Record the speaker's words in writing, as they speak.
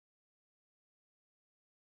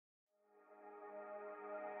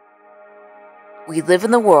We live in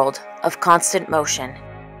the world of constant motion.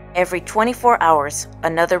 Every 24 hours,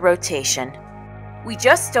 another rotation. We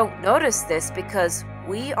just don't notice this because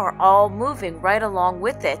we are all moving right along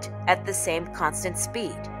with it at the same constant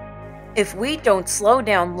speed. If we don't slow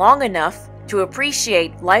down long enough to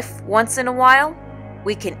appreciate life once in a while,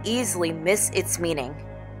 we can easily miss its meaning.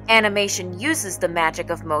 Animation uses the magic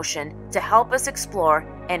of motion to help us explore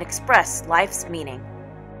and express life's meaning.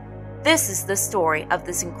 This is the story of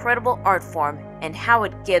this incredible art form and how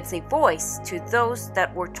it gives a voice to those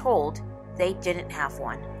that were told they didn't have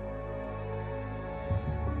one.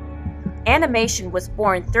 Animation was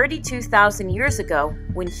born 32,000 years ago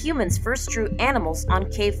when humans first drew animals on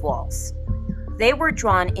cave walls. They were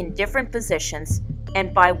drawn in different positions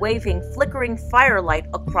and by waving flickering firelight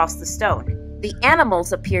across the stone. The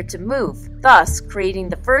animals appeared to move, thus creating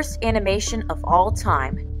the first animation of all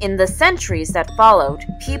time. In the centuries that followed,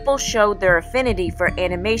 people showed their affinity for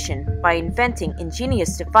animation by inventing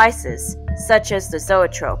ingenious devices, such as the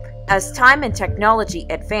zoetrope. As time and technology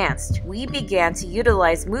advanced, we began to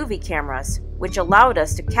utilize movie cameras, which allowed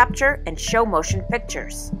us to capture and show motion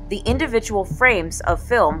pictures. The individual frames of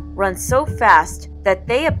film run so fast that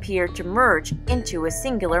they appear to merge into a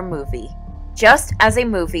singular movie. Just as a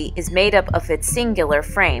movie is made up of its singular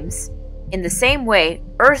frames, in the same way,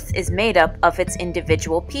 Earth is made up of its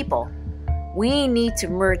individual people. We need to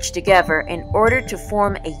merge together in order to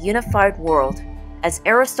form a unified world. As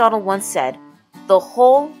Aristotle once said, the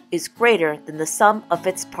whole is greater than the sum of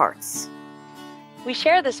its parts. We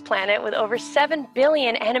share this planet with over 7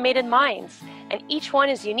 billion animated minds, and each one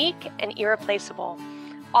is unique and irreplaceable.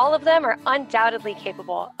 All of them are undoubtedly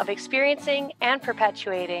capable of experiencing and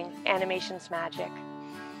perpetuating animation's magic.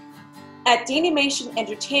 At D-Animation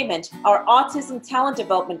Entertainment, our autism talent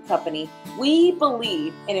development company, we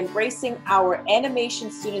believe in embracing our animation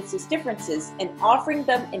students' differences and offering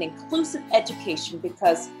them an inclusive education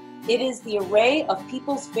because it is the array of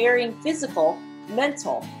people's varying physical,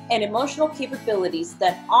 mental, and emotional capabilities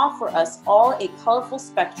that offer us all a colorful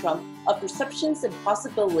spectrum of perceptions and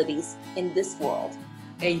possibilities in this world.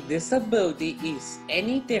 A disability is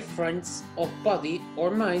any difference of body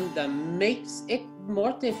or mind that makes it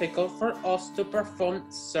more difficult for us to perform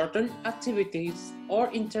certain activities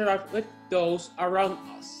or interact with those around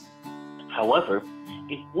us. However,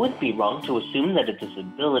 it would be wrong to assume that a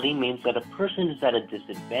disability means that a person is at a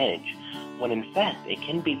disadvantage, when in fact it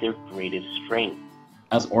can be their greatest strength.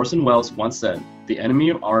 As Orson Welles once said, the enemy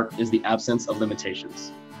of art is the absence of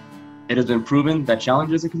limitations. It has been proven that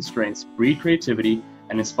challenges and constraints breed creativity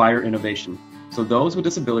and inspire innovation, so those with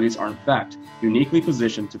disabilities are in fact uniquely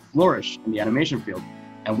positioned to flourish in the animation field,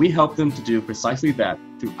 and we help them to do precisely that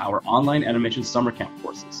through our online animation summer camp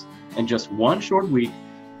courses. In just one short week,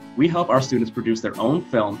 we help our students produce their own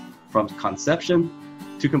film from conception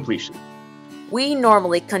to completion. We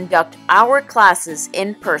normally conduct our classes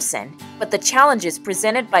in person, but the challenges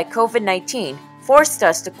presented by COVID-19 forced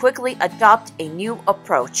us to quickly adopt a new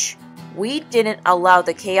approach. We didn't allow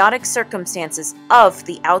the chaotic circumstances of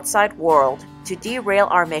the outside world to derail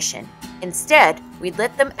our mission. Instead, we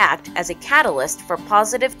let them act as a catalyst for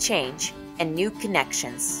positive change and new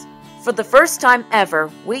connections. For the first time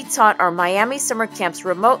ever, we taught our Miami summer camps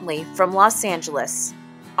remotely from Los Angeles.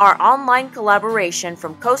 Our online collaboration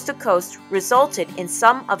from coast to coast resulted in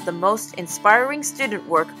some of the most inspiring student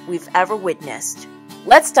work we've ever witnessed.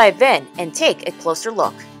 Let's dive in and take a closer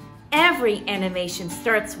look. Every animation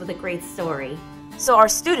starts with a great story. So our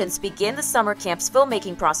students begin the summer camp's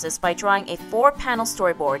filmmaking process by drawing a 4-panel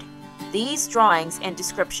storyboard. These drawings and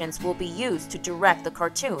descriptions will be used to direct the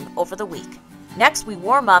cartoon over the week. Next, we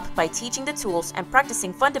warm up by teaching the tools and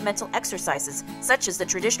practicing fundamental exercises, such as the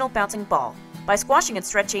traditional bouncing ball. By squashing and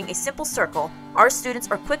stretching a simple circle, our students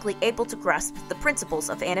are quickly able to grasp the principles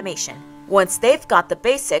of animation. Once they've got the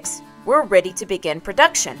basics, we're ready to begin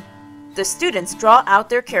production. The students draw out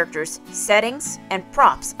their characters, settings, and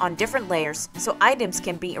props on different layers so items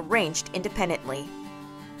can be arranged independently.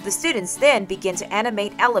 The students then begin to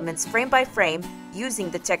animate elements frame by frame using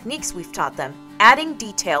the techniques we've taught them, adding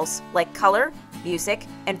details like color, music,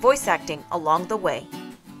 and voice acting along the way.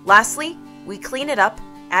 Lastly, we clean it up,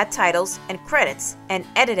 add titles and credits, and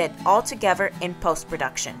edit it all together in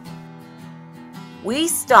post-production. We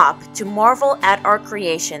stop to marvel at our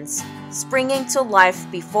creations, springing to life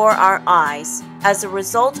before our eyes as a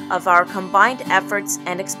result of our combined efforts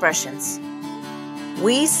and expressions.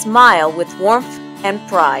 We smile with warmth and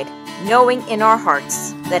pride, knowing in our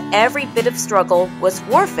hearts that every bit of struggle was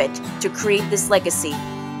worth it to create this legacy,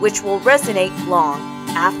 which will resonate long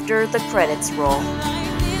after the credits roll.